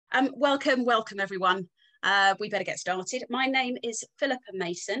Welcome everyone. We better get started. My name is Philippa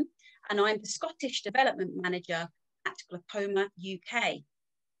Mason and I'm the Scottish Development Manager at Glaucoma UK.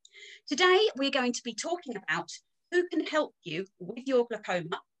 Today we're going to be talking about who can help you with your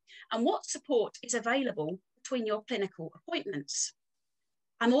glaucoma and what support is available between your clinical appointments.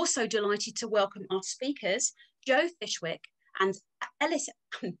 I'm also delighted to welcome our speakers, Joe Fishwick and Alice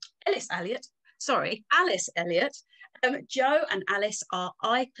Elliott. Joe and Alice are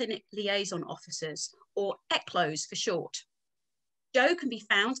Clinic Liaison Officers, or ELCOS for short. Joe can be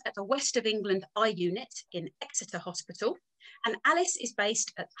found at the West of England Eye Unit in Exeter Hospital, and Alice is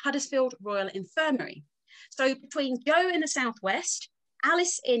based at Huddersfield Royal Infirmary. So between Joe in the southwest,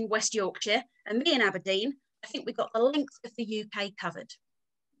 Alice in West Yorkshire, and me in Aberdeen, I think we've got the length of the UK covered.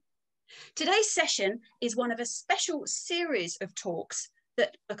 Today's session is one of a special series of talks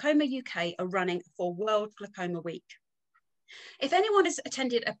that Glaucoma UK are running for World Glaucoma Week. If anyone has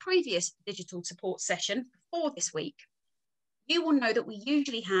attended a previous digital support session before this week, you will know that we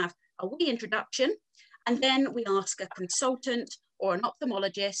usually have a wee introduction and then we ask a consultant or an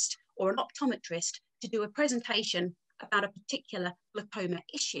ophthalmologist or an optometrist to do a presentation about a particular glaucoma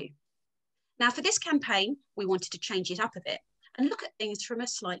issue. Now for this campaign, we wanted to change it up a bit and look at things from a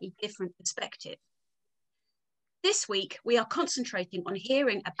slightly different perspective. This week, we are concentrating on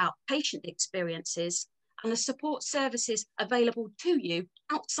hearing about patient experiences and the support services available to you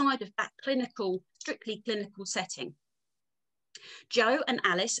outside of that strictly clinical setting. Joe and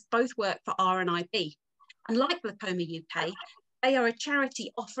Alice both work for RNIB, and like Glaucoma UK, they are a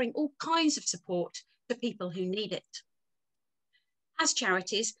charity offering all kinds of support to people who need it. As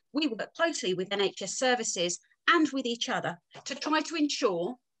charities, we work closely with NHS services and with each other to try to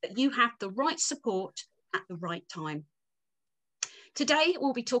ensure that you have the right support at the right time. Today,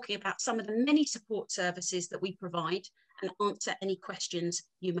 we'll be talking about some of the many support services that we provide and answer any questions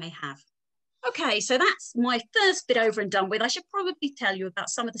you may have. Okay, so that's my first bit over and done with. I should probably tell you about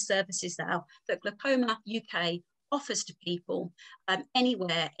some of the services now that Glaucoma UK offers to people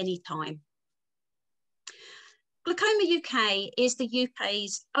anywhere, anytime. Glaucoma UK is the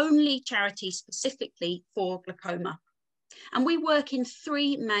UK's only charity specifically for glaucoma, and we work in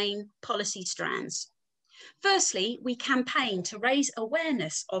three main policy strands. Firstly, we campaign to raise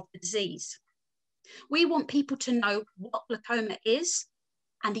awareness of the disease. We want people to know what glaucoma is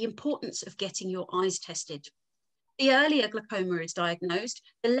and the importance of getting your eyes tested. The earlier glaucoma is diagnosed,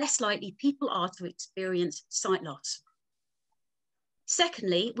 the less likely people are to experience sight loss.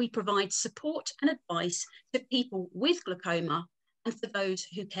 Secondly, we provide support and advice to people with glaucoma and for those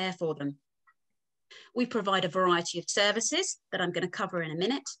who care for them. We provide a variety of services that I'm going to cover in a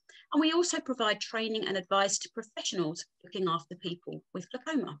minute, and we also provide training and advice to professionals looking after people with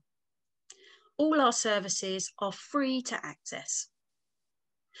glaucoma. All our services are free to access.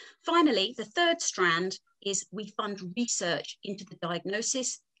 Finally, the third strand is we fund research into the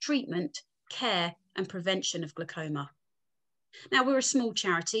diagnosis, treatment, care, and prevention of glaucoma. Now, we're a small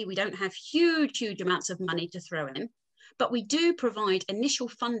charity. We don't have huge amounts of money to throw in, but we do provide initial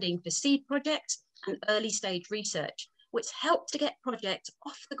funding for seed projects and early stage research, which help to get projects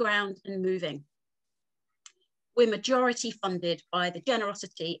off the ground and moving. We're majority funded by the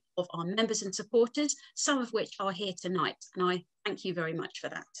generosity of our members and supporters, some of which are here tonight, and I thank you very much for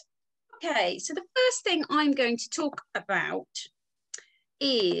that. Okay, so the first thing I'm going to talk about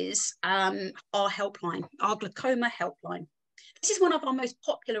is our helpline, our glaucoma helpline. This is one of our most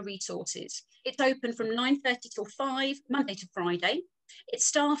popular resources. It's open from 9:30 till 5, Monday to Friday. It's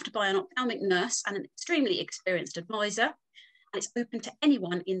staffed by an ophthalmic nurse and an extremely experienced advisor, and it's open to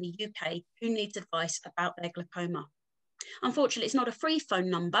anyone in the UK who needs advice about their glaucoma. Unfortunately, it's not a free phone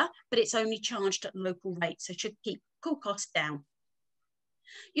number, but it's only charged at local rates, so it should keep call costs down.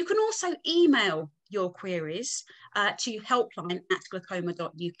 You can also email your queries to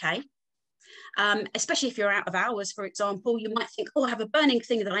helpline@glaucoma.uk. Especially if you're out of hours, for example, you might think, oh, I have a burning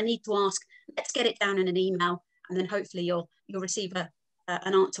thing that I need to ask. Let's get it down in an email, and then hopefully you'll receive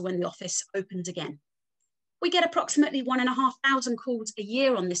an answer when the office opens again. We get approximately 1,500 calls a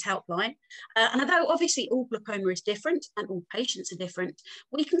year on this helpline. And although obviously all glaucoma is different and all patients are different,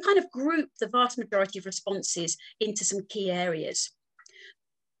 we can kind of group the vast majority of responses into some key areas.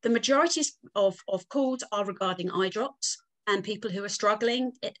 The majority of calls are regarding eye drops and people who are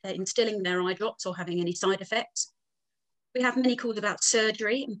struggling instilling their eye drops or having any side effects. We have many calls about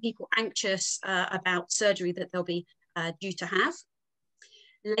surgery and people anxious about surgery that they'll be due to have.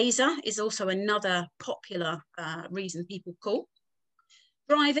 Laser is also another popular reason people call.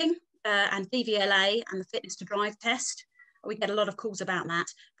 Driving and DVLA and the fitness to drive test. We get a lot of calls about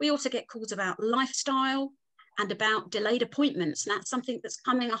that. We also get calls about lifestyle and about delayed appointments. And that's something that's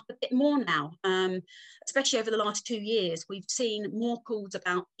coming up a bit more now, especially over the last 2 years. We've seen more calls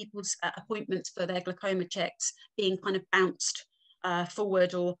about people's appointments for their glaucoma checks being kind of bounced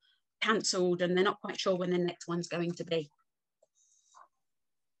forward or cancelled, and they're not quite sure when the next one's going to be.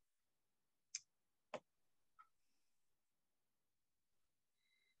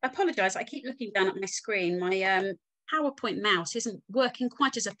 I apologise, I keep looking down at my screen. My PowerPoint mouse isn't working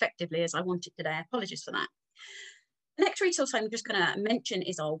quite as effectively as I wanted today. Apologies for that. The next resource I'm just going to mention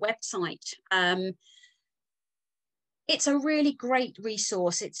is our website. It's a really great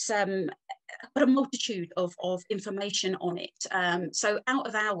resource. It's got a multitude of information on it. So out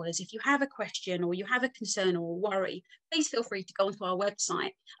of hours, if you have a question or you have a concern or a worry, please feel free to go onto our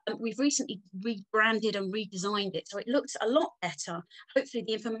website. We've recently rebranded and redesigned it, so it looks a lot better. Hopefully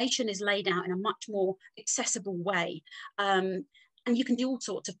the information is laid out in a much more accessible way. And you can do all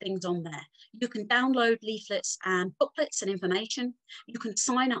sorts of things on there. You can download leaflets and booklets and information. You can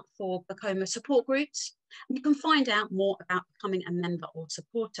sign up for glaucoma support groups. And you can find out more about becoming a member or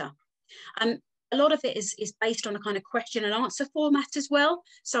supporter. A lot of it is based on a kind of question and answer format as well.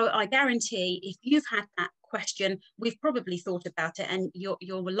 So I guarantee if you've had that question, we've probably thought about it, and you're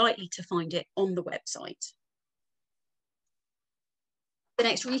likely to find it on the website. The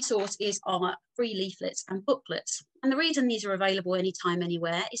next resource is our free leaflets and booklets. And the reason these are available anytime,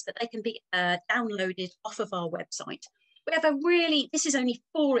 anywhere, is that they can be downloaded off of our website. We have this is only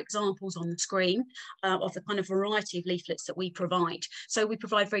 4 examples on the screen of the kind of variety of leaflets that we provide. So we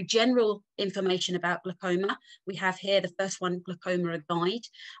provide very general information about glaucoma. We have here the first one, Glaucoma, a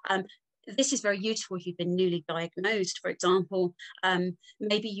guide. This is very useful if you've been newly diagnosed, for example.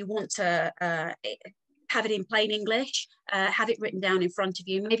 Maybe you want to have it in plain English, have it written down in front of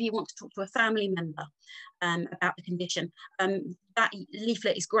you. Maybe you want to talk to a family member about the condition. That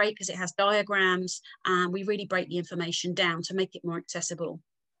leaflet is great because it has diagrams, and we really break the information down to make it more accessible.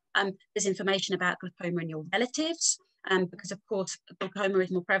 There's information about glaucoma in your relatives, because of course glaucoma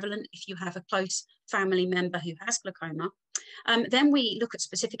is more prevalent if you have a close family member who has glaucoma. Then we look at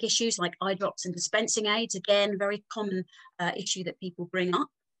specific issues like eye drops and dispensing aids, again, very common issue that people bring up.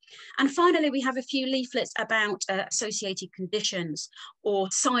 And finally, we have a few leaflets about associated conditions or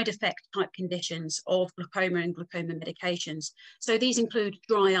side effect type conditions of glaucoma and glaucoma medications. So these include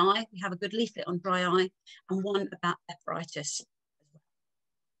dry eye. We have a good leaflet on dry eye, and one about blepharitis.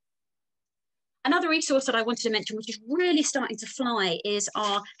 Another resource that I wanted to mention, which is really starting to fly, is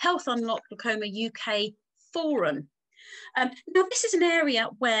our Health Unlock Glaucoma UK forum. Now, this is an area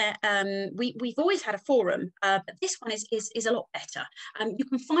where we've always had a forum, but this one is a lot better. You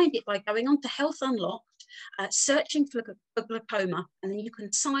can find it by going on to Health Unlocked, searching for glaucoma, and then you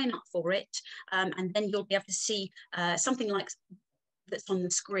can sign up for it, and then you'll be able to see something like that's on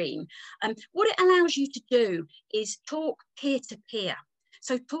the screen. What it allows you to do is talk peer-to-peer.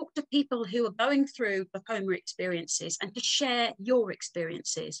 So talk to people who are going through glaucoma experiences and to share your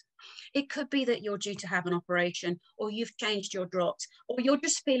experiences. It could be that you're due to have an operation, or you've changed your drops, or you're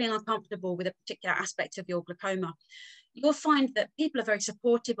just feeling uncomfortable with a particular aspect of your glaucoma. You'll find that people are very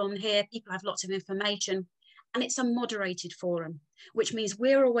supportive on here. People have lots of information, and it's a moderated forum, which means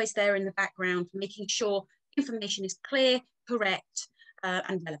we're always there in the background, making sure information is clear, correct,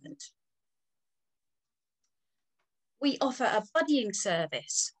 and relevant. We offer a buddying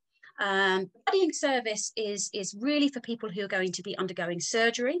service. Buddying service is really for people who are going to be undergoing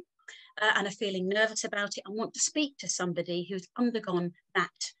surgery and are feeling nervous about it and want to speak to somebody who's undergone that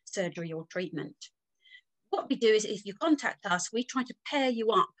surgery or treatment. What we do is, if you contact us, we try to pair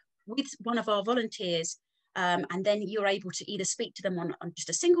you up with one of our volunteers, and then you're able to either speak to them on just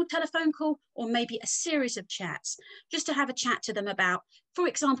a single telephone call, or maybe a series of chats, just to have a chat to them about, for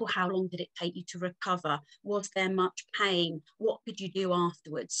example, how long did it take you to recover? Was there much pain? What could you do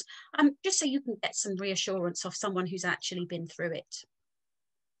afterwards? Just so you can get some reassurance of someone who's actually been through it.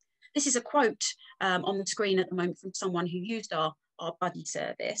 This is a quote on the screen at the moment from someone who used our buddy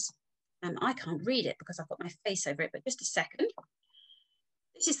service. I can't read it because I've got my face over it, but just a second.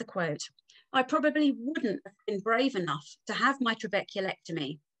 This is the quote. "I probably wouldn't have been brave enough to have my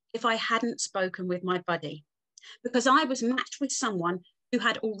trabeculectomy if I hadn't spoken with my buddy. Because I was matched with someone who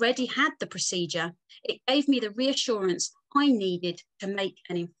had already had the procedure, it gave me the reassurance I needed to make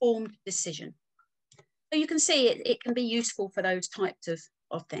an informed decision." So you can see it can be useful for those types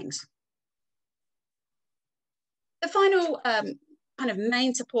of things. The final kind of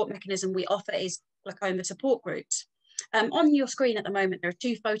main support mechanism we offer is glaucoma support groups. On your screen at the moment, there are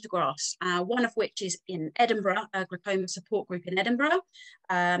 2 photographs, one of which is in Edinburgh, a glaucoma support group in Edinburgh,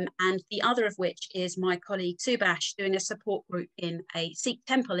 and the other of which is my colleague Subhash doing a support group in a Sikh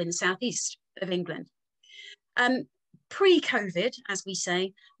temple in the southeast of England. Pre-COVID, as we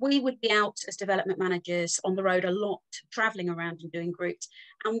say, we would be out as development managers on the road a lot, traveling around and doing groups.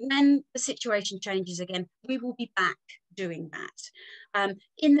 And when the situation changes again, we will be back doing that.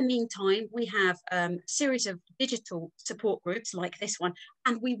 In the meantime, we have a series of digital support groups like this one,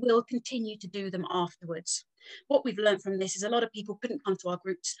 and we will continue to do them afterwards. What we've learned from this is a lot of people couldn't come to our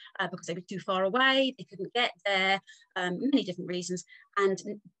groups because they were too far away, they couldn't get there, many different reasons. And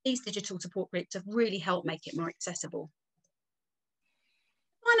these digital support groups have really helped make it more accessible.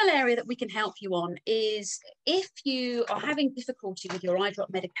 Final area that we can help you on is if you are having difficulty with your eye drop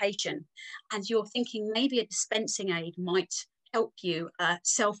medication and you're thinking maybe a dispensing aid might help you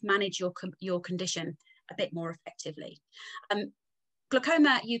self-manage your condition a bit more effectively.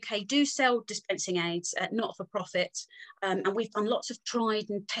 Glaucoma UK do sell dispensing aids, not for profit, and we've done lots of tried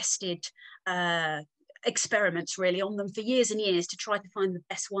and tested experiments really on them for years and years to try to find the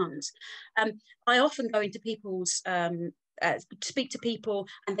best ones. I often go into people's speak to people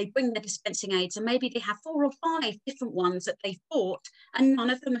and they bring their dispensing aids and maybe they have 4 or 5 different ones that they've bought and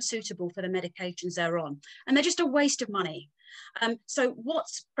none of them are suitable for the medications they're on, and they're just a waste of money. So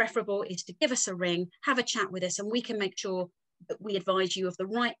what's preferable is to give us a ring, have a chat with us, and we can make sure that we advise you of the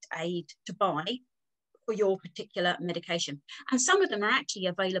right aid to buy for your particular medication. And some of them are actually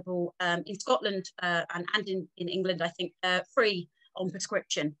available in Scotland and in England, I think, free on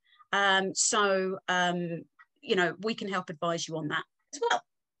prescription. You know, we can help advise you on that as well.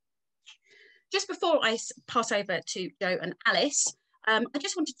 Just before I pass over to Joe and Alice, I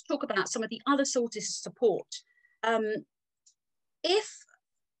just wanted to talk about some of the other sources of support. If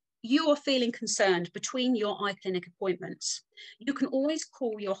you are feeling concerned between your eye clinic appointments, you can always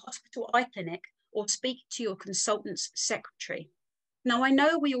call your hospital eye clinic or speak to your consultant's secretary. Now, I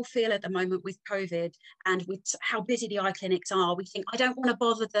know we all feel at the moment with COVID and with how busy the eye clinics are, we think, I don't want to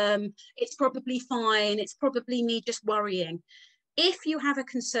bother them, it's probably fine, it's probably me just worrying. If you have a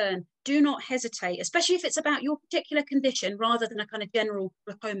concern, do not hesitate, especially if it's about your particular condition rather than a kind of general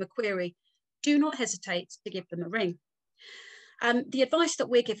glaucoma query, do not hesitate to give them a ring. The advice that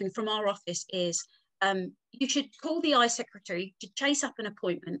we're giving from our office is you should call the eye secretary to chase up an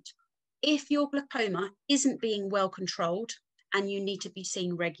appointment if your glaucoma isn't being well controlled and you need to be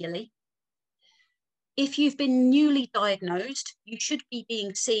seen regularly. If you've been newly diagnosed, you should be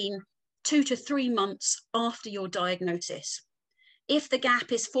being seen 2 to 3 months after your diagnosis. If the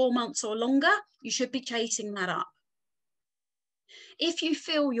gap is 4 months or longer, you should be chasing that up. If you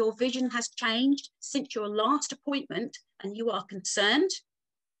feel your vision has changed since your last appointment and you are concerned,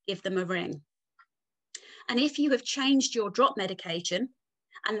 give them a ring. And if you have changed your drop medication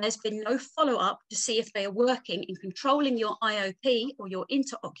and there's been no follow-up to see if they are working in controlling your IOP or your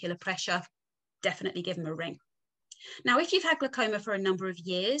interocular pressure, definitely give them a ring. Now, if you've had glaucoma for a number of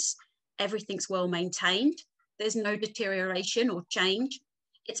years, everything's well maintained, there's no deterioration or change,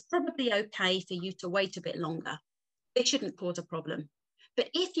 it's probably okay for you to wait a bit longer. It shouldn't cause a problem. But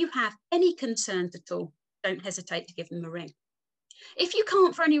if you have any concerns at all, don't hesitate to give them a ring. If you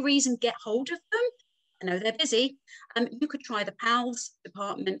can't for any reason get hold of them, I know they're busy, you could try the PALS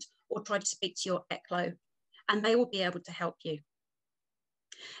department or try to speak to your ECLO and they will be able to help you.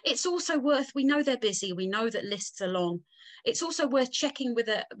 It's also worth, we know they're busy, we know that lists are long, it's also worth checking with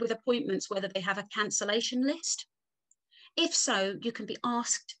appointments whether they have a cancellation list. If so, you can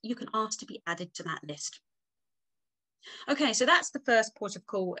ask to be added to that list. Okay, so that's the first port of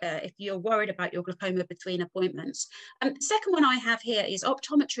call if you're worried about your glaucoma between appointments. The second one I have here is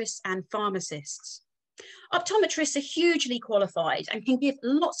optometrists and pharmacists. Optometrists are hugely qualified and can give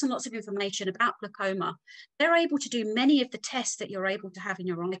lots and lots of information about glaucoma. They're able to do many of the tests that you're able to have in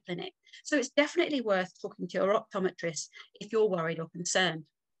your eye clinic. So it's definitely worth talking to your optometrist if you're worried or concerned.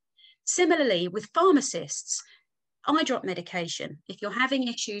 Similarly, with pharmacists, eye drop medication, if you're having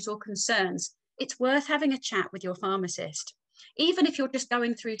issues or concerns, it's worth having a chat with your pharmacist, even if you're just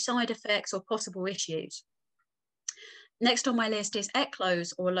going through side effects or possible issues. Next on my list is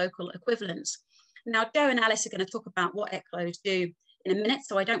ECLOs or local equivalents. Now, Joe and Alice are going to talk about what ECLOs do in a minute,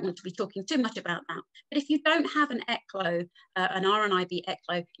 so I don't want to be talking too much about that. But if you don't have an ECLO, an RNIB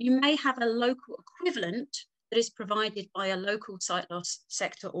ECLO, you may have a local equivalent that is provided by a local sight loss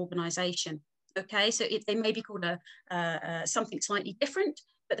sector organisation. Okay, so they may be called something slightly different,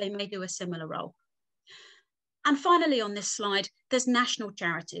 but they may do a similar role. And finally on this slide, there's national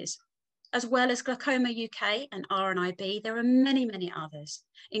charities. As well as Glaucoma UK and RNIB, there are many, many others,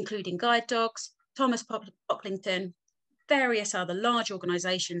 including Guide Dogs, Thomas Pocklington, various other large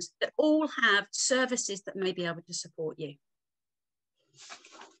organisations that all have services that may be able to support you.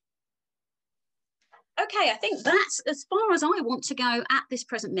 Okay, I think that's as far as I want to go at this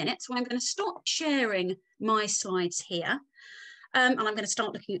present minute. So I'm going to stop sharing my slides here. And I'm going to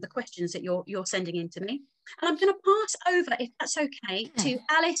start looking at the questions that you're sending in to me. And I'm going to pass over, if that's okay, to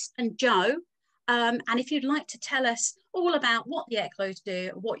Alice and Joe. And if you'd like to tell us all about what the ELCOS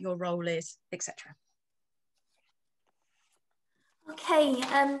do, what your role is, etc. Okay,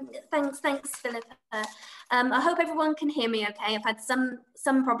 thanks, Philippa. I hope everyone can hear me okay. I've had some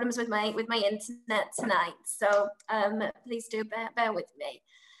problems with my internet tonight, so please do bear with me.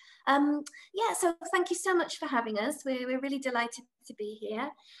 Yeah, so thank you so much for having us. We're really delighted to be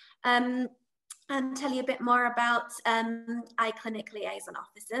here and tell you a bit more about Clinic Liaison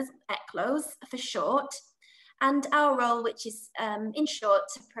Officers, ELCOS for short, and our role, which is in short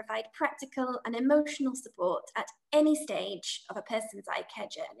to provide practical and emotional support at any stage of a person's eye care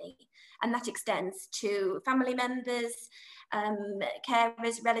journey. And that extends to family members,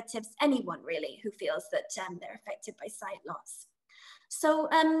 carers, relatives, anyone really who feels that they're affected by sight loss. So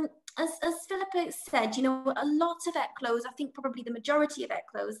as Philippa said, you know, a lot of ELCOS, I think probably the majority of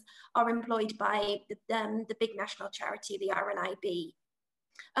ELCOS are employed by the big national charity, the RNIB.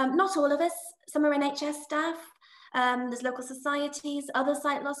 Not all of us, some are NHS staff, there's local societies, other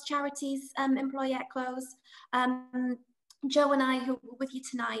sight loss charities employ ELCOS. Joe and I, who are with you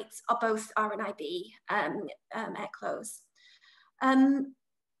tonight, are both RNIB ELCOS.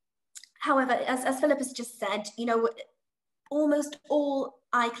 However, as Philippa's just said, you know, almost all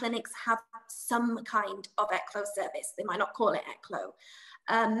eye clinics have some kind of ELCO service. They might not call it ELCO.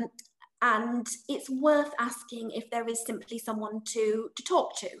 And it's worth asking if there is simply someone to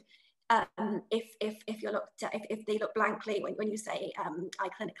talk to. If they look blankly when you say eye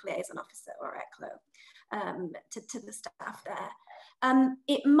clinic liaison officer or ELCO to the staff there.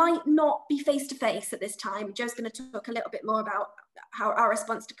 It might not be face-to-face at this time. Joe's going to talk a little bit more about how our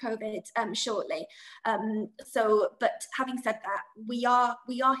response to COVID shortly. But having said that, we are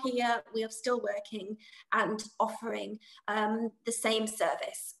here, we are still working and offering the same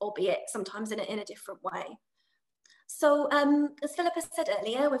service, albeit sometimes in a different way. So as Philippa said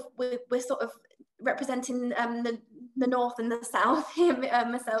earlier, we're sort of representing the north and the south here,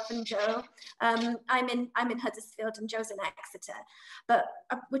 myself and Joe. I'm in Huddersfield and Joe's in Exeter, but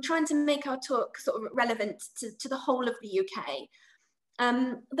we're trying to make our talk sort of relevant to the whole of the UK.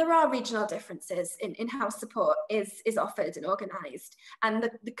 There are regional differences in how support is offered and organised, and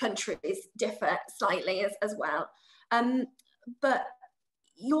the countries differ slightly as well. But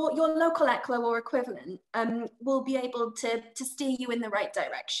your local ELCO or equivalent will be able to steer you in the right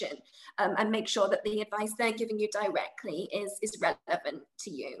direction and make sure that the advice they're giving you directly is relevant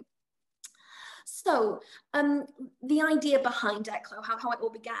to you. So the idea behind ELCO, how it all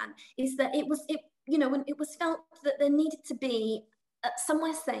began, is that it was felt that there needed to be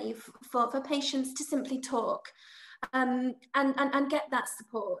somewhere safe for patients to simply talk and get that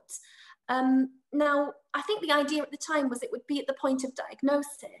support. Now, I think the idea at the time was it would be at the point of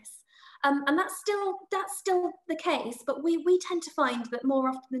diagnosis, and that's still the case. But we tend to find that more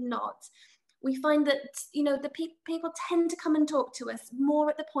often than not, we find that the people tend to come and talk to us more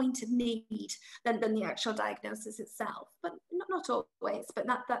at the point of need than the actual diagnosis itself. But not always. But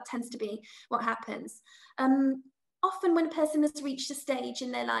that tends to be what happens. Often, when a person has reached a stage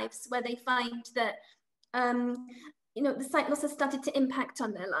in their lives where they find that the sight loss has started to impact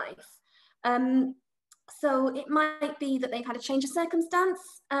on their life. So it might be that they've had a change of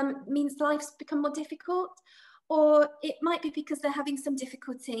circumstance, means life's become more difficult, or it might be because they're having some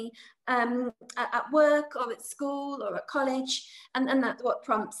difficulty at work or at school or at college, and that's what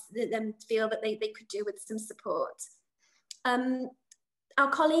prompts them to feel that they could do with some support. Our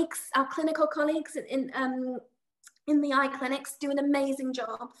clinical colleagues in the eye clinics do an amazing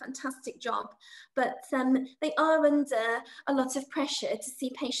job, fantastic job, but they are under a lot of pressure to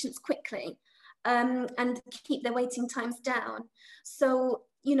see patients quickly and keep their waiting times down. So,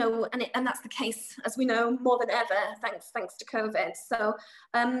 and that's the case, as we know, more than ever, thanks to COVID. So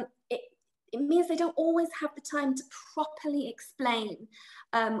it means they don't always have the time to properly explain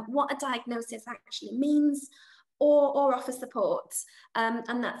what a diagnosis actually means or offer support.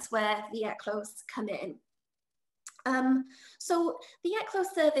 And that's where the ELCOS come in. So the ELCO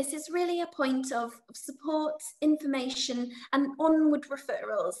service is really a point of support, information, and onward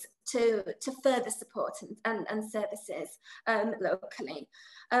referrals to further support and services locally.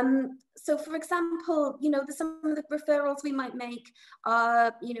 So, for example, some of the referrals we might make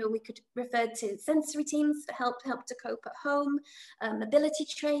are, we could refer to sensory teams for help to cope at home, mobility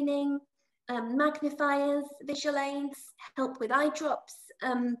training, magnifiers, visual aids, help with eye drops,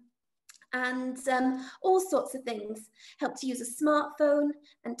 and all sorts of things, help to use a smartphone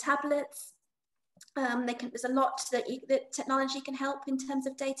and tablets, There's a lot that technology can help in terms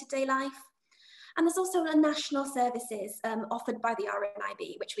of day-to-day life. And there's also a national services offered by the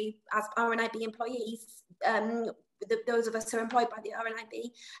RNIB, which we, as RNIB employees, those of us who are employed by the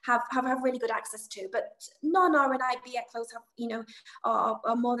RNIB have really good access to, but non-RNIB ECLOs have, you know,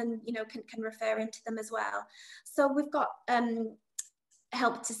 are more than, you know, can refer into them as well. So we've got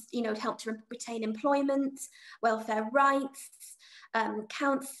help to retain employment, welfare rights,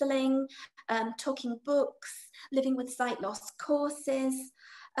 counselling, talking books, living with sight loss courses.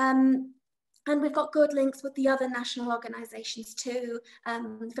 And we've got good links with the other national organisations too.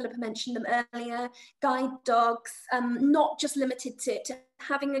 Philippa mentioned them earlier. Guide dogs, not just limited to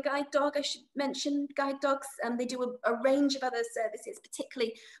having a guide dog, I should mention guide dogs. They do a range of other services,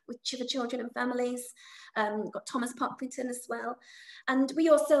 particularly for children and families. We've got Thomas Pocklington as well. And we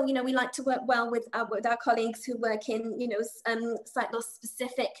also, you know, we like to work well with our colleagues who work in, you know, sight loss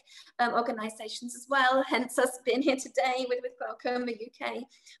specific organisations as well, hence us being here today with Glaucoma UK.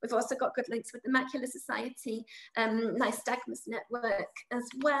 We've also got good links with the Macular Society, Nystagmus Network as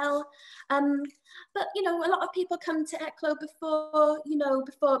well. But, you know, a lot of people come to ECLO before, you know,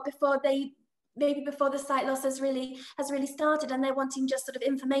 before the sight loss has really started, and they're wanting just sort of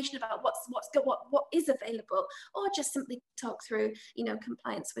information about what is available, or just simply talk through, you know,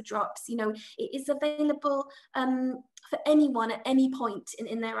 compliance for drops. You know, it is available for anyone at any point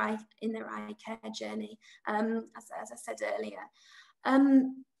in their eye care journey, as I said earlier.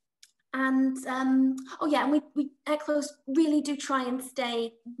 Oh yeah, and we ECLOs really do try and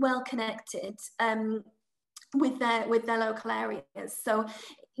stay well connected with their local areas. So,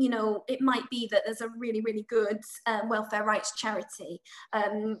 you know, it might be that there's a really good welfare rights charity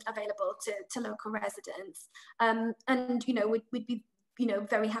available to local residents, and, you know, we'd be, you know,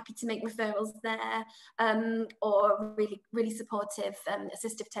 very happy to make referrals there, or really supportive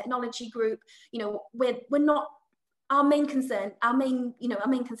assistive technology group. You know, we're not, our main concern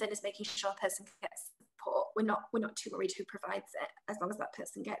is making sure a person gets support. We're not too worried who provides it, as long as that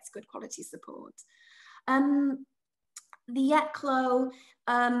person gets good quality support. The ECLO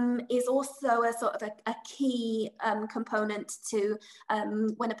is also a sort of a key component to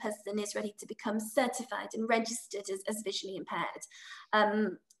when a person is ready to become certified and registered as visually impaired.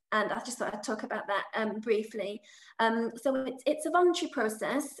 And I just thought I'd talk about that briefly. So it's a voluntary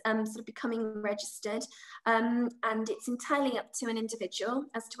process, sort of becoming registered, and it's entirely up to an individual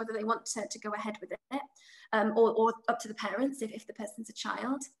as to whether they want to go ahead with it, or up to the parents if the person's a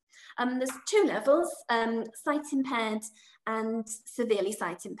child. There's two levels, sight impaired and severely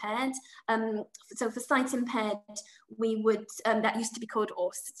sight impaired. So for sight impaired, we would, that used to be called,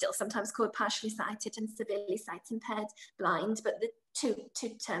 or still sometimes called, partially sighted, and severely sight impaired blind, but the two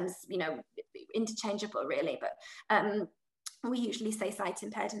terms, you know, interchangeable really, but we usually say sight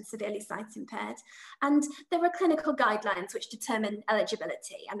impaired and severely sight impaired. And there are clinical guidelines which determine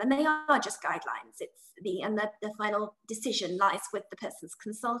eligibility, and then they are just guidelines. It's the final decision lies with the person's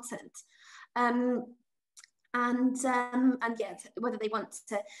consultant. And yeah, whether they want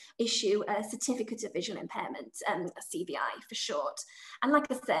to issue a certificate of visual impairment, a CVI for short. And like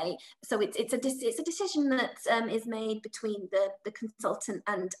I say, so it's a decision that is made between the consultant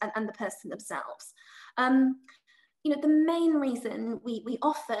and the person themselves. You know, the main reason we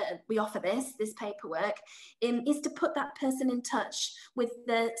offer this paperwork is to put that person in touch with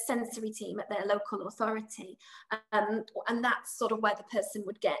the sensory team at their local authority, and that's sort of where the person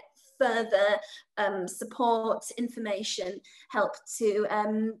would get further support, information, help to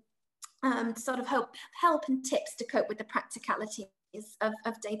sort of help and tips to cope with the practicalities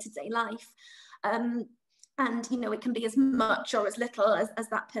of day-to-day life. And, you know, it can be as much or as little as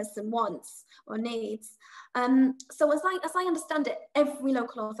that person wants or needs. So as I understand it, every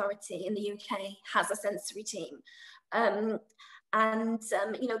local authority in the UK has a sensory team. You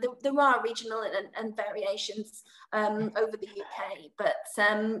know, there are regional and variations over the UK, but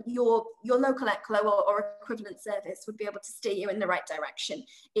your local ECLO or equivalent service would be able to steer you in the right direction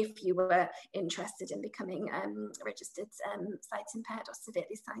if you were interested in becoming registered sight impaired or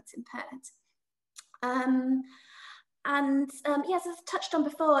severely sight impaired. Yes, as touched on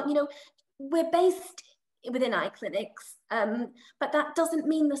before, you know, we're based within eye clinics, but that doesn't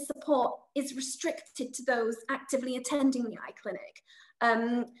mean the support is restricted to those actively attending the eye clinic.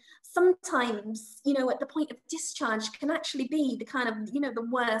 Sometimes, you know, at the point of discharge can actually be the kind of, you know, the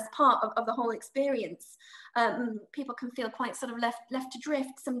worst part of the whole experience. People can feel quite sort of left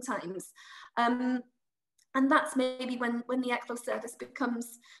adrift sometimes. And that's maybe when the ECLO service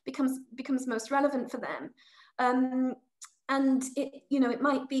becomes most relevant for them. And it, you know, it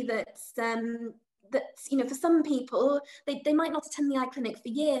might be that you know, for some people, they might not attend the eye clinic for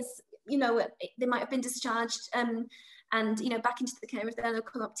years you know, they might have been discharged and, you know, back into the care of their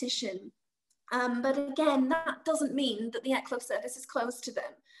local optician. But again, that doesn't mean that the ECLO service is closed to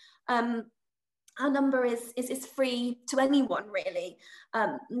them. Our number is free to anyone, really.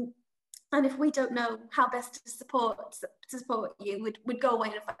 And if we don't know how best to support you, we'd go away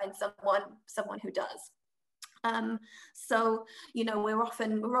and find someone who does. So, you know, we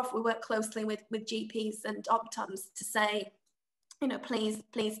work closely with GPs and optoms to say, you know, please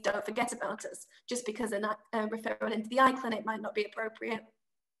don't forget about us. Just because a referral into the eye clinic might not be appropriate,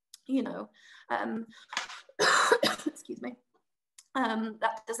 you know, excuse me.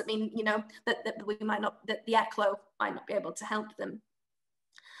 That doesn't mean, you know, that the ECLO might not be able to help them.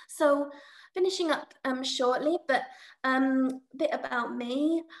 So finishing up shortly, but a bit about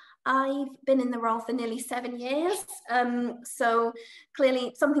me. I've been in the role for nearly 7 years. So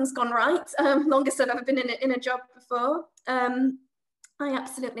clearly something's gone right. Longest I've ever been in a job before. I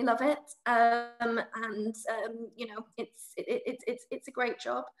absolutely love it. And you know, it's a great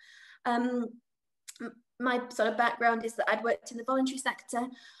job. My sort of background is that I'd worked in the voluntary sector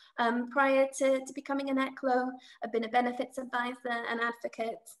prior to becoming an ECLO. I've been a benefits advisor, an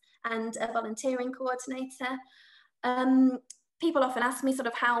advocate, and a volunteering coordinator. People often ask me sort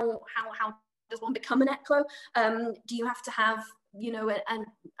of how does one become an ECLO? Do you have to have, you know,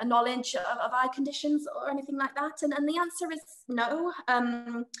 a knowledge of eye conditions or anything like that? And the answer is no.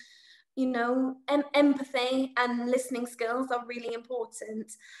 You know, empathy and listening skills are really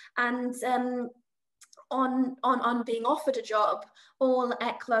important. And on being offered a job, all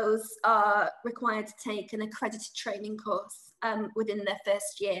ECLOs are required to take an accredited training course within their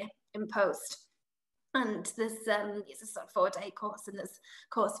first year in post. And there's it's a sort of 4-day course, and there's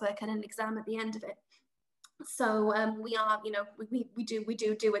coursework and an exam at the end of it. So we are, you know, we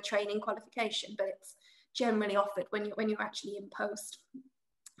do a training qualification, but it's generally offered when you're actually in post.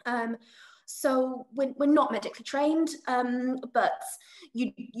 So we're not medically trained, but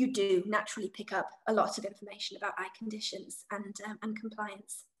you do naturally pick up a lot of information about eye conditions and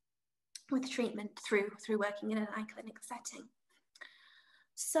compliance with treatment through working in an eye clinic setting.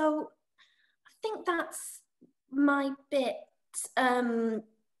 So I think that's my bit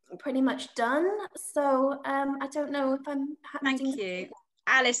pretty much done. So I don't know if I'm... Thank you.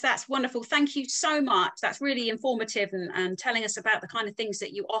 Alice, that's wonderful. Thank you so much. That's really informative and telling us about the kind of things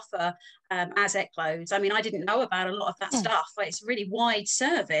that you offer as ECLOs. I mean, I didn't know about a lot of that stuff, but it's a really wide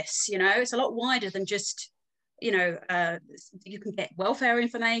service, you know, it's a lot wider than just, you know, you can get welfare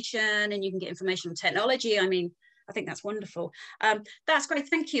information and you can get information on technology. I mean, I think that's wonderful. That's great.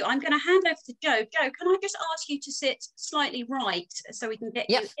 Thank you. I'm going to hand over to Joe. Joe, can I just ask you to sit slightly right so we can get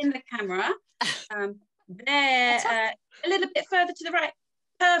you in the camera? There, a little bit further to the right.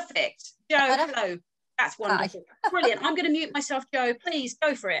 Perfect. Joe, hello. That's wonderful. Hi. Brilliant. I'm going to mute myself, Joe. Please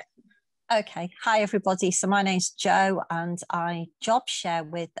go for it. Okay. Hi, everybody. So my name's Joe and I job share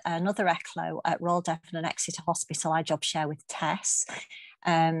with another ECLO at Royal Devon and Exeter Hospital. I job share with Tess.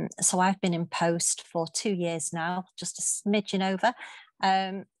 So I've been in post for 2 years now, just a smidgen over.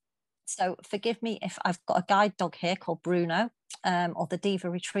 So forgive me if I've got a guide dog here called Bruno, or the Diva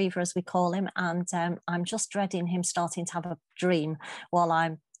Retriever as we call him, and I'm just dreading him starting to have a dream while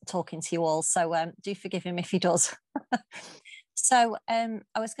I'm talking to you all, so do forgive him if he does. So I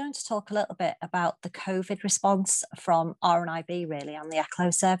was going to talk a little bit about the COVID response from RNIB really on the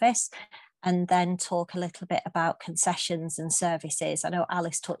ECLO service, and then talk a little bit about concessions and services. I know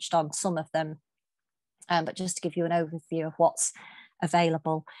Alice touched on some of them, but just to give you an overview of what's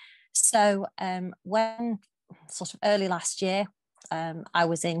available. So when sort of early last year, I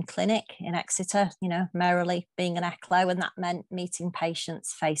was in clinic in Exeter, you know, merrily being an ECLO, and that meant meeting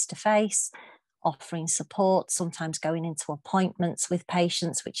patients face to face, offering support, sometimes going into appointments with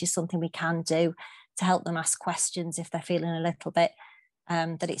patients, which is something we can do to help them ask questions if they're feeling a little bit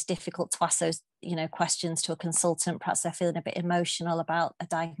that it's difficult to ask those, you know, questions to a consultant. Perhaps they're feeling a bit emotional about a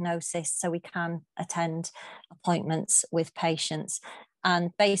diagnosis, so we can attend appointments with patients.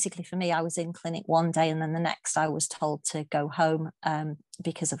 And basically for me, I was in clinic one day and then the next I was told to go home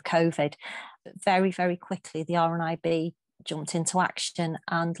because of COVID. But very, very quickly, the RNIB jumped into action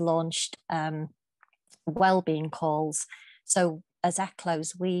and launched wellbeing calls. So as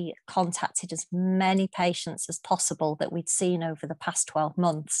ECLOs, we contacted as many patients as possible that we'd seen over the past 12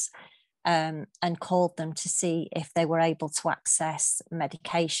 months and called them to see if they were able to access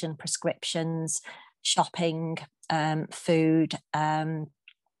medication, prescriptions, shopping, food,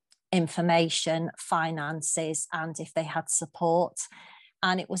 information, finances, and if they had support.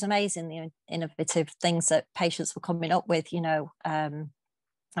 And it was amazing, the innovative things that patients were coming up with. You know, I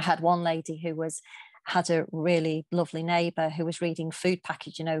had one lady who was had a really lovely neighbour who was reading food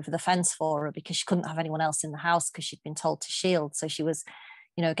packaging over the fence for her because she couldn't have anyone else in the house because she'd been told to shield. So she was,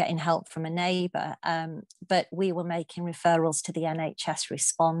 you know, getting help from a neighbour. But we were making referrals to the NHS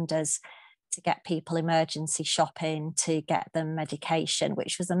responders to get people emergency shopping, to get them medication,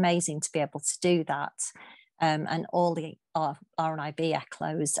 which was amazing to be able to do that. And all the RNIB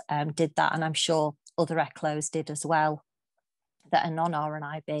ECLOs did that, and I'm sure other ECLOs did as well that are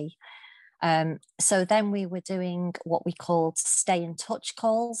non-RNIB. So then we were doing what we called stay in touch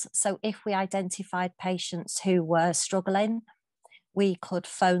calls. So if we identified patients who were struggling, we could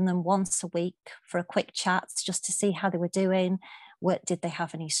phone them once a week for a quick chat just to see how they were doing. Did they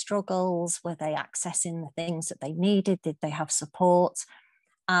have any struggles? Were they accessing the things that they needed? Did they have support?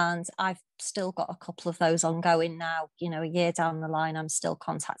 And I've still got a couple of those ongoing now. You know, a year down the line, I'm still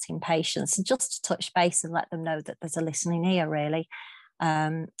contacting patients and just to touch base and let them know that there's a listening ear, really.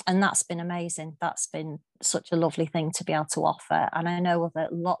 And that's been amazing. That's been such a lovely thing to be able to offer. And I know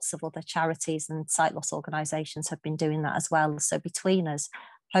that lots of other charities and sight loss organisations have been doing that as well. So between us,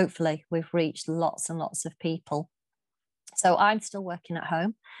 hopefully we've reached lots and lots of people. So I'm still working at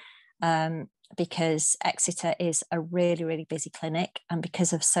home because Exeter is a really, really busy clinic. And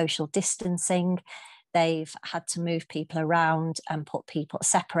because of social distancing, they've had to move people around and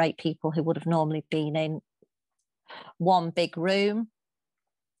separate people who would have normally been in one big room.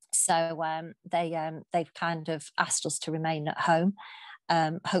 So they've kind of asked us to remain at home.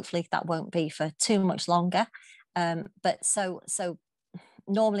 Hopefully that won't be for too much longer. But so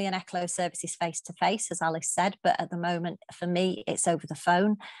normally an ECLO service is face-to-face, as Alice said, but at the moment, for me, it's over the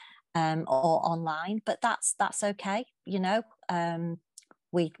phone or online, but that's okay, you know.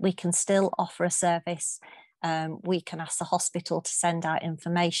 We can still offer a service. We can ask the hospital to send out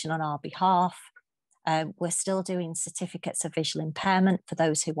information on our behalf. We're still doing certificates of visual impairment for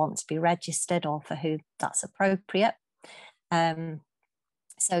those who want to be registered or for who that's appropriate.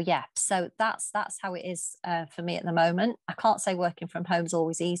 So yeah, so that's how it is for me at the moment. I can't say working from home is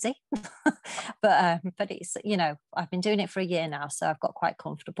always easy, but it's, you know, I've been doing it for a year now, so I've got quite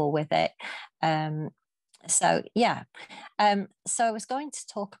comfortable with it. So yeah, so I was going to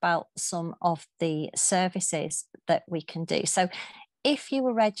talk about some of the services that we can do. So if you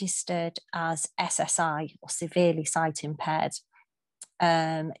were registered as SSI or severely sight impaired,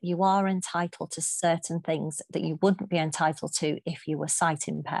 you are entitled to certain things that you wouldn't be entitled to if you were sight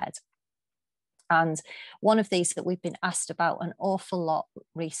impaired. And one of these that we've been asked about an awful lot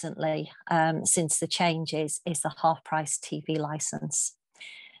recently since the changes is the half-price TV licence.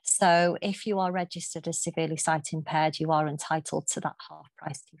 So if you are registered as severely sight impaired, you are entitled to that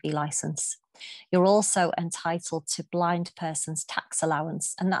half-price TV licence. You're also entitled to blind person's tax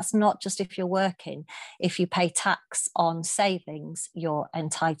allowance. And that's not just if you're working. If you pay tax on savings, you're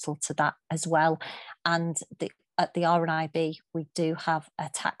entitled to that as well. And at the RNIB, we do have a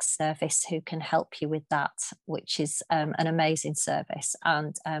tax service who can help you with that, which is an amazing service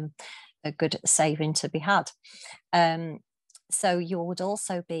and a good saving to be had. So you would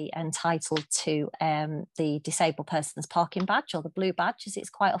also be entitled to the disabled person's parking badge, or the blue badge as it's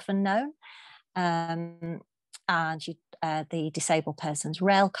quite often known. And the disabled person's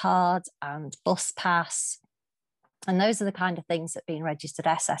rail card and bus pass. And those are the kind of things that being registered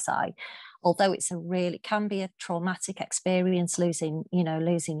SSI, although it can be a traumatic experience losing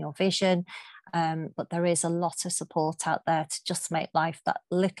your vision, but there is a lot of support out there to just make life that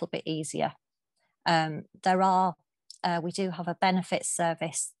little bit easier. We do have a benefits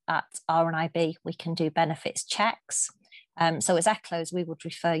service at RNIB. We can do benefits checks. So as ECLOs, we would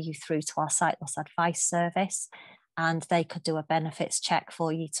refer you through to our sight loss advice service, and they could do a benefits check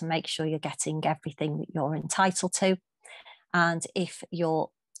for you to make sure you're getting everything that you're entitled to. And if you're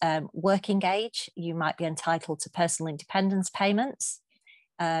working age, you might be entitled to personal independence payments.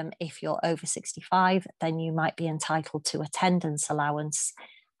 If you're over 65, then you might be entitled to attendance allowance.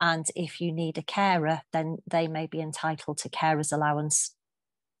 And if you need a carer, then they may be entitled to carer's allowance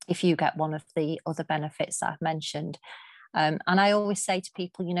if you get one of the other benefits that I've mentioned. And I always say to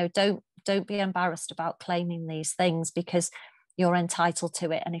people, don't be embarrassed about claiming these things, because you're entitled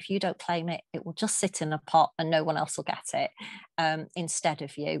to it. And if you don't claim it, it will just sit in a pot and no one else will get it instead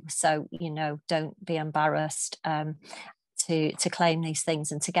of you. So, don't be embarrassed to claim these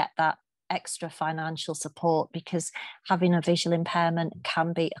things and to get that extra financial support, because having a visual impairment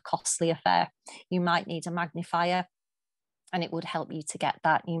can be a costly affair. You might need a magnifier and it would help you to get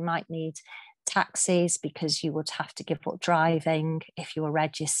that. You might need taxis because you would have to give up driving if you were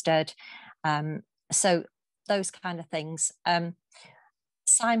registered. So those kind of things.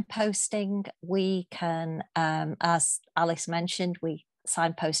 Signposting, we can, as Alice mentioned, we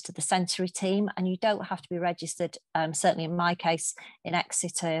signpost to the sensory team, and you don't have to be registered. Certainly in my case, in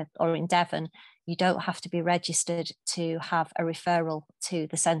Exeter or in Devon, you don't have to be registered to have a referral to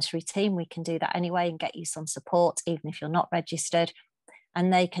the sensory team. We can do that anyway and get you some support, even if you're not registered.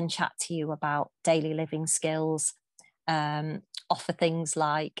 And they can chat to you about daily living skills, offer things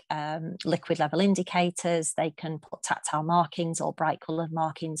like liquid level indicators. They can put tactile markings or bright coloured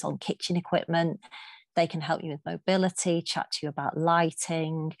markings on kitchen equipment. They can help you with mobility, chat to you about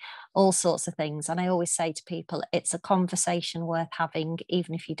lighting, all sorts of things. And I always say to people, it's a conversation worth having,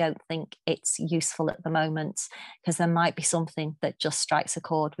 even if you don't think it's useful at the moment, because there might be something that just strikes a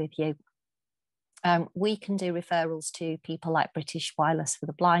chord with you. We can do referrals to people like British Wireless for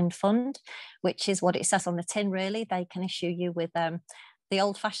the Blind Fund, which is what it says on the tin, really. They can issue you with the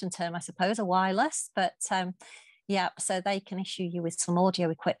old-fashioned term, I suppose, a wireless, but yeah, so they can issue you with some audio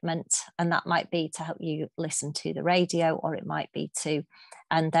equipment, and that might be to help you listen to the radio, or it might be to,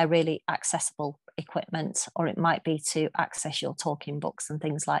 and they're really accessible equipment, or it might be to access your talking books and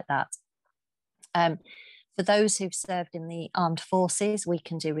things like that. For those who've served in the armed forces, we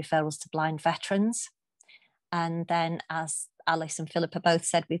can do referrals to blind veterans. And then, as Alice and Philippa both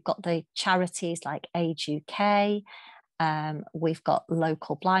said, we've got the charities like Age UK. We've got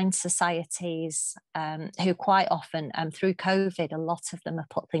local blind societies who quite often, through COVID, a lot of them have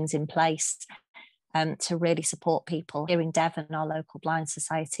put things in place to really support people. Here in Devon, our local blind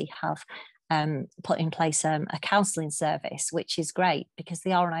society have put in place a counselling service, which is great because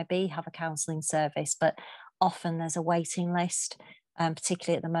the RNIB have a counselling service, but often there's a waiting list,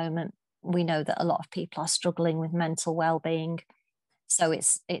 particularly at the moment. We know that a lot of people are struggling with mental well-being. So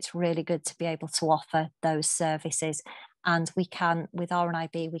it's really good to be able to offer those services. And we can, with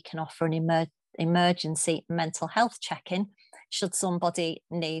RNIB, we can offer an emergency mental health check-in should somebody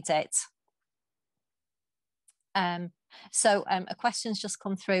need it. So a question's just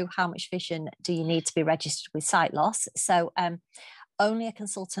come through: how much vision do you need to be registered with sight loss? So only a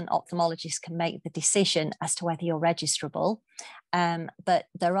consultant ophthalmologist can make the decision as to whether you're registrable, but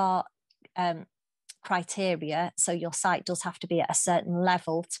there are criteria. So your sight does have to be at a certain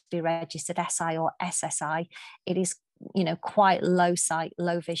level to be registered SI or SSI. It is, you know, quite low sight,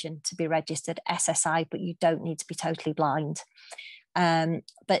 low vision to be registered SSI, but you don't need to be totally blind.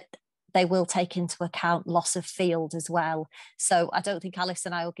 But they will take into account loss of field as well. So I don't think Alice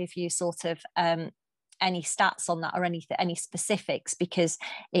and I will give you sort of any stats on that or any specifics, because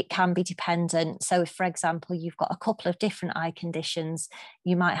it can be dependent. So if, for example, you've got a couple of different eye conditions,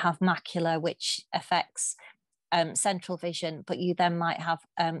 you might have macular, which affects central vision, but you then might have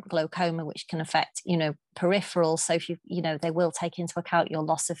glaucoma, which can affect, you know, peripheral. So if you know, they will take into account your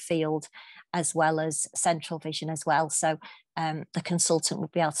loss of field as well as central vision as well. So the consultant will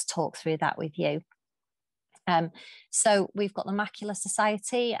be able to talk through that with you. So we've got the Macular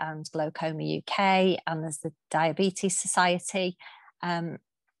Society and Glaucoma UK, and there's the Diabetes Society,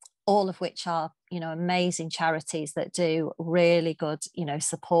 all of which are, you know, amazing charities that do really good, you know,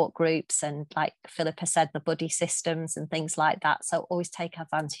 support groups, and like Philippa said, the buddy systems and things like that. So always take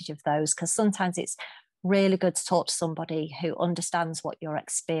advantage of those, because sometimes it's really good to talk to somebody who understands what you're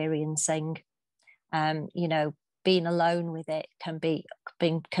experiencing. You know, being alone with it can be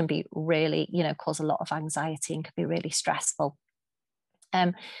really, you know, cause a lot of anxiety and can be really stressful.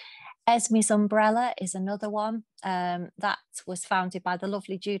 Esme's Umbrella is another one that was founded by the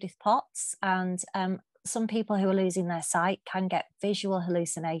lovely Judith Potts, and some people who are losing their sight can get visual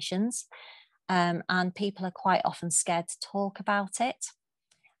hallucinations, and people are quite often scared to talk about it.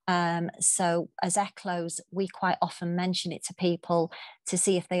 So as ECLOs, we quite often mention it to people to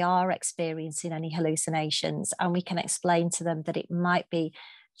see if they are experiencing any hallucinations, and we can explain to them that it might be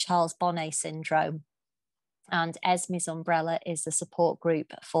Charles Bonnet syndrome. And Esme's Umbrella is the support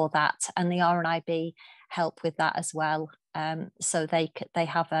group for that, and the RNIB help with that as well. So they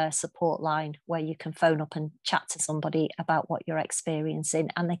have a support line where you can phone up and chat to somebody about what you're experiencing,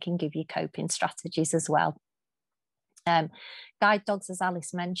 and they can give you coping strategies as well. Guide dogs, as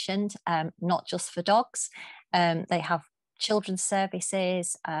Alice mentioned, not just for dogs. They have children's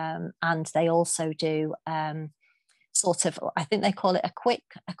services, and they also do sort of, I think they call it a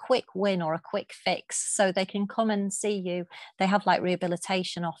quick win or a quick fix. So they can come and see you. They have like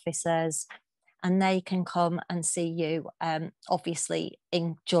rehabilitation officers, and they can come and see you. Obviously,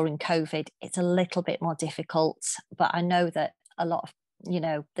 during COVID, it's a little bit more difficult, but I know that a lot of, you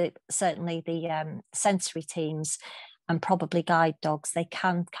know, certainly the sensory teams and probably guide dogs, they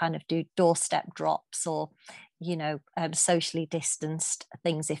can kind of do doorstep drops, or, socially distanced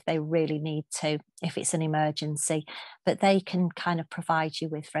things if they really need to, if it's an emergency. But they can kind of provide you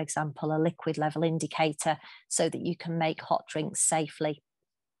with, for example, a liquid level indicator so that you can make hot drinks safely.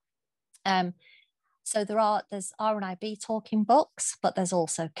 So there's R&IB talking books, but there's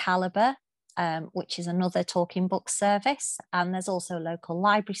also Calibre, which is another talking book service, and there's also local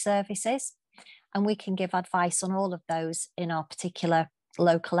library services, and we can give advice on all of those in our particular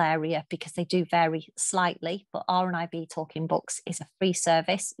local area because they do vary slightly. But R&IB talking books is a free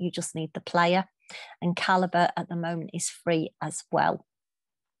service, you just need the player, and Calibre at the moment is free as well.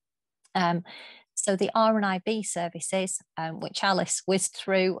 So the R&IB services, which Alice whizzed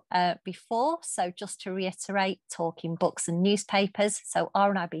through before, so just to reiterate, talking books and newspapers. So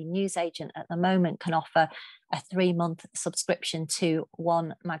R&IB newsagent at the moment can offer a 3-month subscription to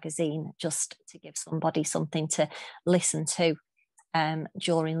one magazine, just to give somebody something to listen to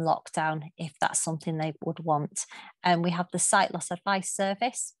during lockdown, if that's something they would want. And we have the sight loss advice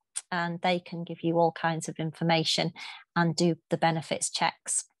service, and they can give you all kinds of information and do the benefits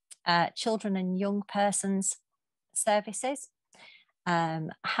checks. Children and young persons services,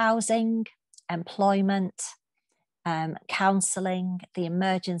 housing, employment, counselling, the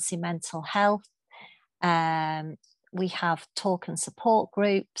emergency mental health. We have talk and support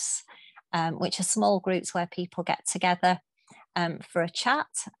groups, which are small groups where people get together for a chat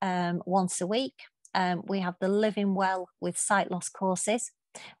once a week. We have the Living Well with Sight Loss courses,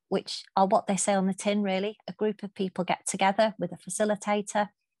 which are what they say on the tin, really. A group of people get together with a facilitator,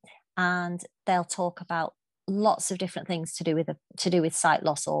 and they'll talk about lots of different things to do with sight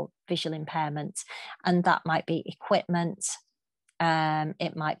loss or visual impairment, and that might be equipment,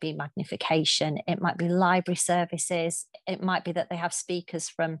 it might be magnification, it might be library services, it might be that they have speakers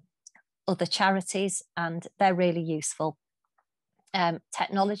from other charities, and they're really useful.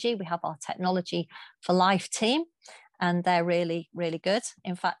 Technology, we have our Technology for Life team, and they're really, really good.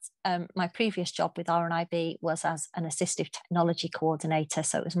 In fact, my previous job with R&IB was as an assistive technology coordinator.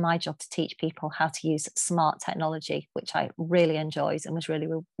 So it was my job to teach people how to use smart technology, which I really enjoyed and was really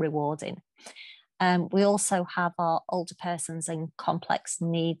rewarding. We also have our older persons and complex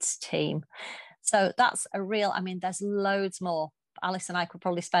needs team. So that's a real, there's loads more. Alice and I could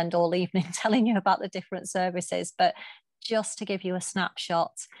probably spend all evening telling you about the different services, but just to give you a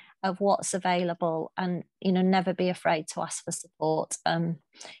snapshot of what's available, and never be afraid to ask for support.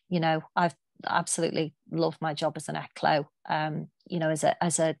 I've absolutely loved my job as an ECLO.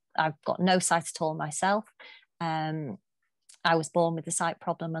 I've got no sight at all myself. I was born with a sight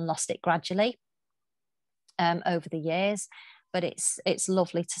problem and lost it gradually over the years, but it's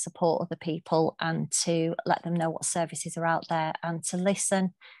lovely to support other people and to let them know what services are out there, and to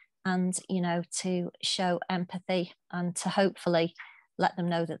listen, and to show empathy, and to hopefully let them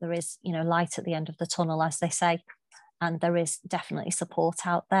know that there is light at the end of the tunnel, as they say, and there is definitely support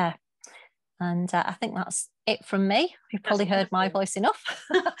out there. And I think that's it from me. You've probably heard my voice enough.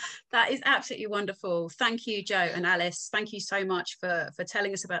 That is absolutely wonderful. Thank you, Jo and Alice. Thank you so much for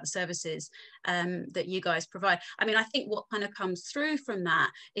telling us about the services that you guys provide. I think what kind of comes through from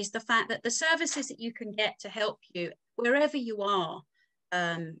that is the fact that the services that you can get to help you wherever you are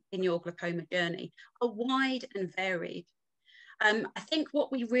in your glaucoma journey are wide and varied. I think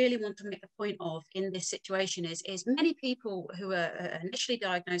what we really want to make a point of in this situation is many people who are initially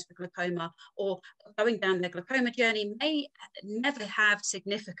diagnosed with glaucoma or going down their glaucoma journey may never have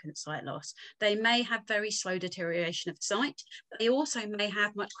significant sight loss. They may have very slow deterioration of sight, but they also may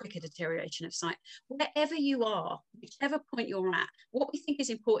have much quicker deterioration of sight. Wherever you are, whichever point you're at, what we think is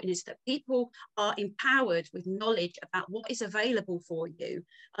important is that people are empowered with knowledge about what is available for you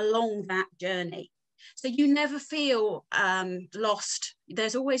along that journey. So you never feel lost.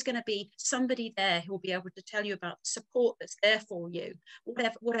 There's always going to be somebody there who will be able to tell you about support that's there for you,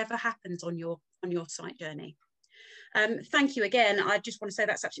 whatever happens on your sight journey. Thank you again. I just want to say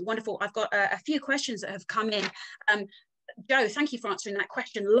that's absolutely wonderful. I've got a few questions that have come in. Jo, thank you for answering that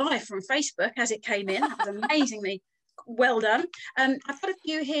question live from Facebook as it came in. That was amazingly well done. I've got a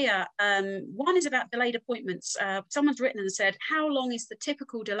few here. One is about delayed appointments. Someone's written and said, how long is the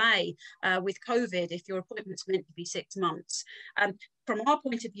typical delay with COVID if your appointment's meant to be 6 months? From our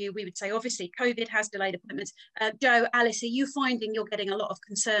point of view, we would say, obviously, COVID has delayed appointments. Jo, Alice, are you finding you're getting a lot of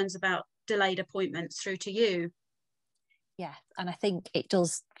concerns about delayed appointments through to you? Yeah, and I think it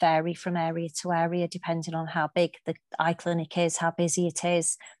does vary from area to area, depending on how big the eye clinic is, how busy it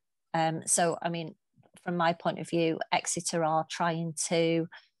is. From my point of view, Exeter are trying to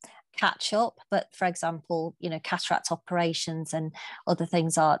catch up, but for example, you know, cataract operations and other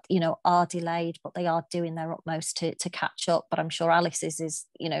things are, you know, are delayed, but they are doing their utmost to catch up. But I'm sure Alice's is,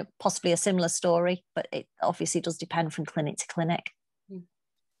 you know, possibly a similar story, but it obviously does depend from clinic to clinic.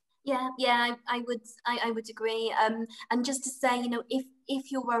 Yeah, I would agree. And just to say, you know,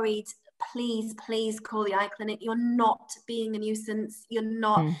 if you're worried, please call the eye clinic. You're not being a nuisance. You're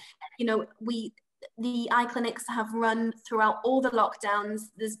not, you know, the eye clinics have run throughout all the lockdowns.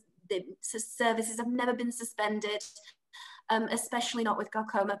 The services have never been suspended, especially not with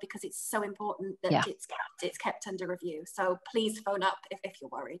glaucoma, because it's so important that it's kept under review. So please phone up if you're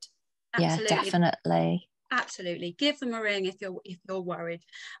worried. Absolutely. Yeah, definitely. Absolutely, give them a ring if you're worried.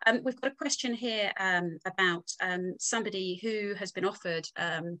 We've got a question here about somebody who has been offered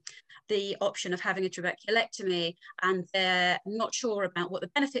the option of having a trabeculectomy, and they're not sure about what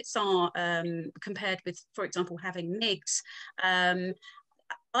the benefits are compared with, for example, having MIGS.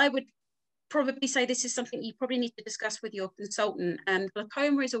 I would probably say this is something you probably need to discuss with your consultant.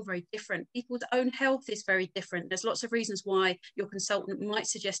 Glaucoma is all very different. People's own health is very different. There's lots of reasons why your consultant might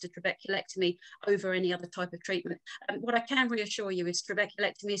suggest a trabeculectomy over any other type of treatment. What I can reassure you is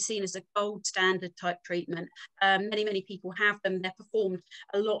trabeculectomy is seen as a gold standard type treatment. Many people have them. They're performed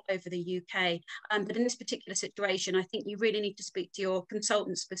a lot over the UK. But in this particular situation, I think you really need to speak to your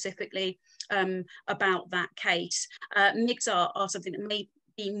consultant specifically about that case. MIGS are something that may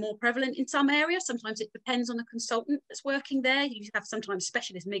be more prevalent in some areas. Sometimes it depends on the consultant that's working there. You have sometimes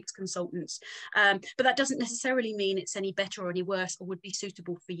specialist MIGS consultants, but that doesn't necessarily mean it's any better or any worse or would be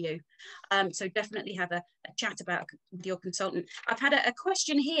suitable for you. So definitely have a chat about with your consultant. I've had a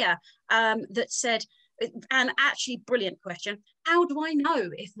question here that said, and actually brilliant question, how do I know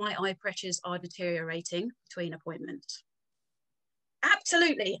if my eye pressures are deteriorating between appointments?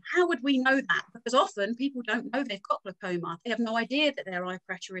 Absolutely. How would we know that? Because often people don't know they've got glaucoma. They have no idea that their eye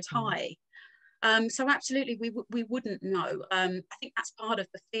pressure is high. So absolutely, we wouldn't know. I think that's part of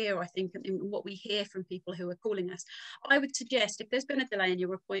the fear, I think, in what we hear from people who are calling us. I would suggest if there's been a delay in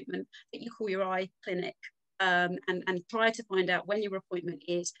your appointment, that you call your eye clinic and try to find out when your appointment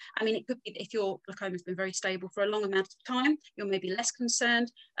is. I mean, it could be if your glaucoma has been very stable for a long amount of time, you're maybe less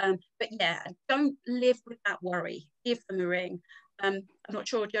concerned. But yeah, don't live with that worry. Give them a ring. I'm not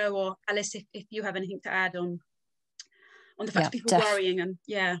sure, Joe or Alice, if you have anything to add on the fact of people worrying and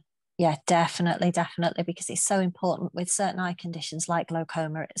Yeah, definitely, because it's so important with certain eye conditions like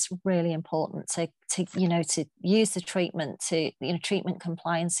glaucoma. It's really important to you know, to use the treatment. To, you know, treatment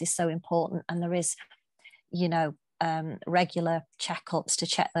compliance is so important, and there is, you know, regular checkups to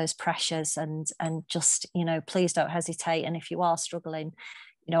check those pressures, and just, you know, please don't hesitate. And if you are struggling,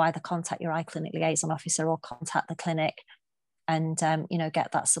 you know, either contact your eye clinic liaison officer or contact the clinic and you know,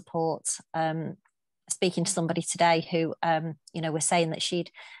 get that support. Speaking to somebody today who you know, was saying that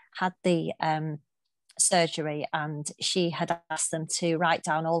she'd had the surgery, and she had asked them to write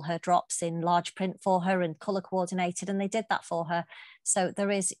down all her drops in large print for her and color coordinated, and they did that for her. So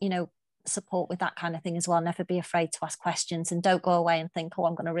there is, you know, support with that kind of thing as well. Never be afraid to ask questions, and don't go away and think, oh,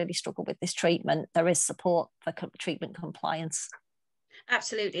 I'm going to really struggle with this treatment. There is support for treatment compliance.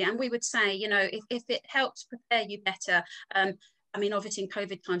 Absolutely. And we would say, you know, if it helps prepare you better, I mean, obviously in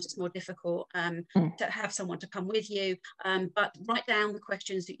COVID times, it's more difficult to have someone to come with you, but write down the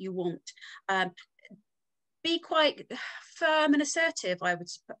questions that you want. Be quite firm and assertive, I would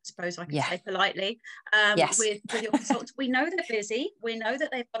suppose I could say politely, with your consultants. We know they're busy, we know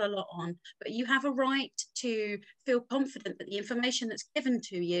that they've got a lot on, but you have a right to feel confident that the information that's given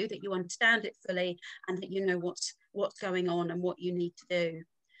to you, that you understand it fully, and that you know what's going on and what you need to do.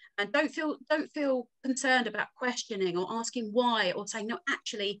 And don't feel concerned about questioning or asking why, or saying, no,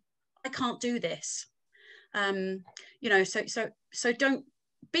 actually, I can't do this. You know, so don't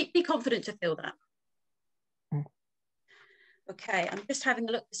be confident to feel that. Okay, I'm just having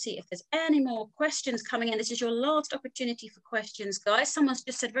a look to see if there's any more questions coming in. This is your last opportunity for questions, guys. Someone's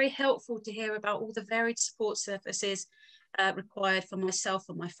just said very helpful to hear about all the varied support services required for myself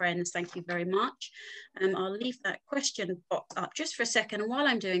and my friends. Thank you very much. I'll leave that question box up just for a second. And while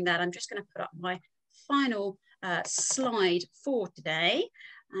I'm doing that, I'm just going to put up my final slide for today.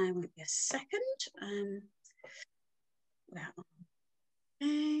 I won't be a second.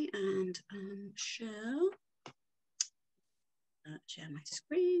 Okay, and share my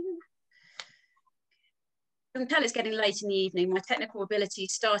screen. I can tell it's getting late in the evening. My technical ability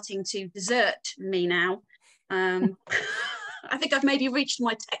is starting to desert me now. I think I've maybe reached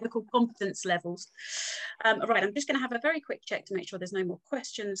my technical competence levels. Right, I'm just going to have a very quick check to make sure there's no more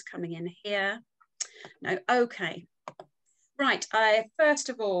questions coming in here. No, okay. Right, I first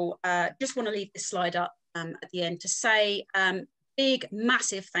of all just want to leave this slide up at the end to say big,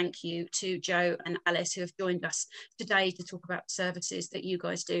 massive thank you to Joe and Alice, who have joined us today to talk about services that you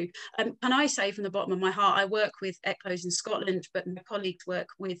guys do. Can I say from the bottom of my heart, I work with ECLOs in Scotland, but my colleagues work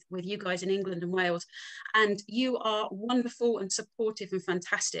with you guys in England and Wales, and you are wonderful and supportive and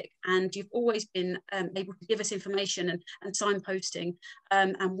fantastic, and you've always been able to give us information and signposting,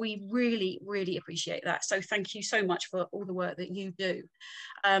 and we really, really appreciate that. So thank you so much for all the work that you do.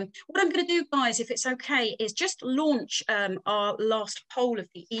 What I'm going to do, guys, if it's okay, is just launch our last poll of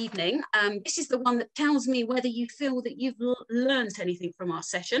the evening. This is the one that tells me whether you feel that you've learned anything from our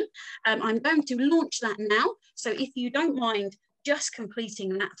session. I'm going to launch that now. So if you don't mind just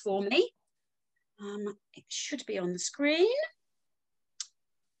completing that for me, it should be on the screen.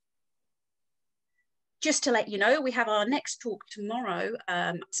 Just to let you know, we have our next talk tomorrow.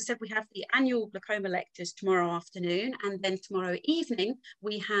 As I said, we have the annual glaucoma lectures tomorrow afternoon, and then tomorrow evening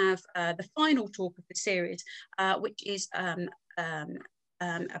we have the final talk of the series, which is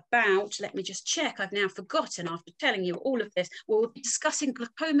about, let me just check, I've now forgotten after telling you all of this. We'll be discussing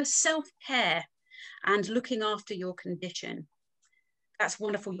glaucoma self-care and looking after your condition. That's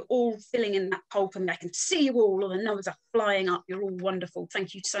wonderful. You're all filling in that poll for me. I can see you all the numbers are flying up. You're all wonderful.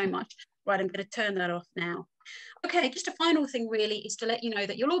 Thank you so much. Right, I'm going to turn that off now. Okay, just a final thing really is to let you know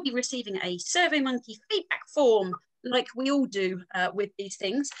that you'll all be receiving a SurveyMonkey feedback form, like we all do with these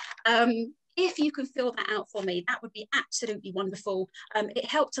things. If you can fill that out for me, that would be absolutely wonderful. It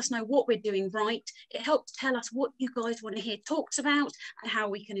helps us know what we're doing right. It helps tell us what you guys want to hear talks about and how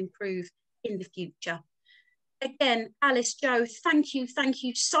we can improve in the future. Again, Alice, Joe, thank you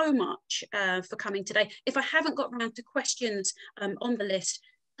so much for coming today. If I haven't got around to questions on the list,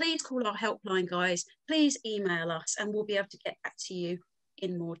 please call our helpline, guys. Please email us and we'll be able to get back to you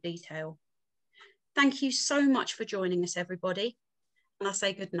in more detail. Thank you so much for joining us, everybody. And I'll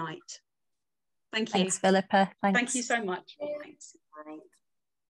say good night. Thank you. Thanks, Philippa. Thanks. Thank you so much. Thanks. Thanks.